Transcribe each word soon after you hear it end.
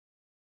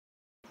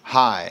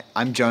Hi,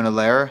 I'm Jonah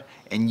Lehrer,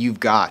 and you've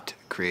got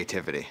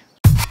creativity.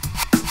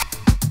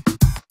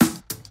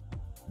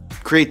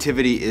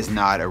 Creativity is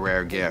not a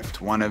rare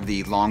gift. One of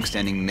the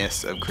long-standing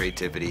myths of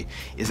creativity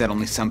is that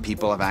only some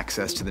people have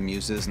access to the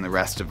muses and the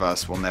rest of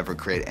us will never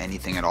create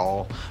anything at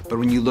all. But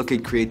when you look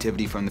at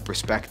creativity from the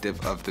perspective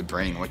of the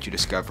brain, what you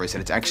discover is that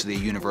it's actually a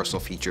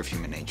universal feature of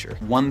human nature.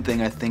 One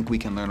thing I think we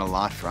can learn a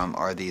lot from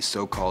are these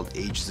so-called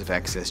ages of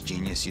excess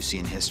genius you see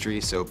in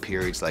history, so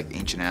periods like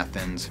ancient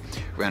Athens,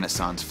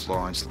 Renaissance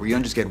Florence, where you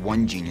don't just get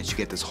one genius, you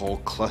get this whole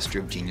cluster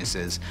of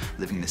geniuses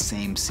living in the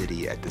same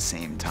city at the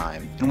same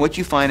time. And what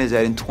you find is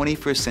that in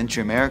 21st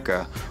century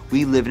America,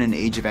 we live in an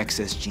age of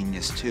excess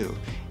genius too.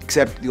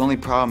 Except the only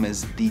problem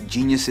is the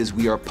geniuses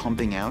we are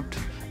pumping out,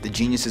 the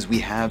geniuses we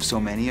have so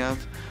many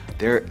of,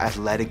 they're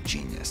athletic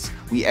genius.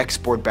 We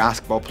export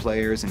basketball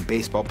players and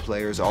baseball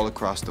players all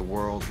across the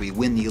world. We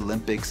win the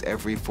Olympics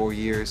every 4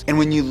 years. And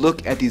when you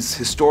look at these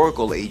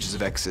historical ages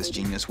of excess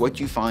genius, what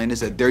you find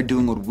is that they're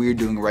doing what we're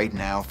doing right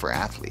now for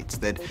athletes,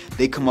 that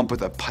they come up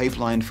with a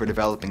pipeline for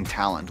developing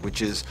talent,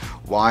 which is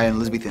why in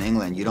Elizabethan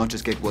England you don't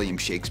just get William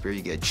Shakespeare,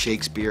 you get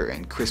Shakespeare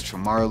and Christopher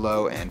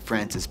Marlowe and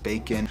Francis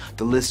Bacon.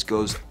 The list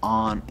goes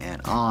on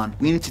and on.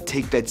 We need to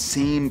take that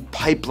same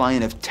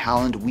pipeline of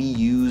talent we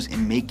use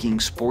in making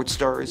sports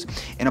stars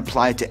and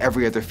apply it to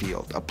every other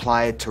field.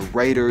 Apply it to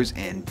writers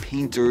and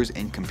painters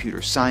and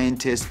computer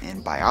scientists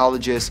and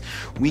biologists.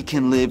 We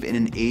can live in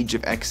an age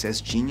of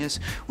excess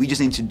genius. We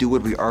just need to do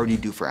what we already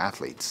do for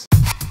athletes.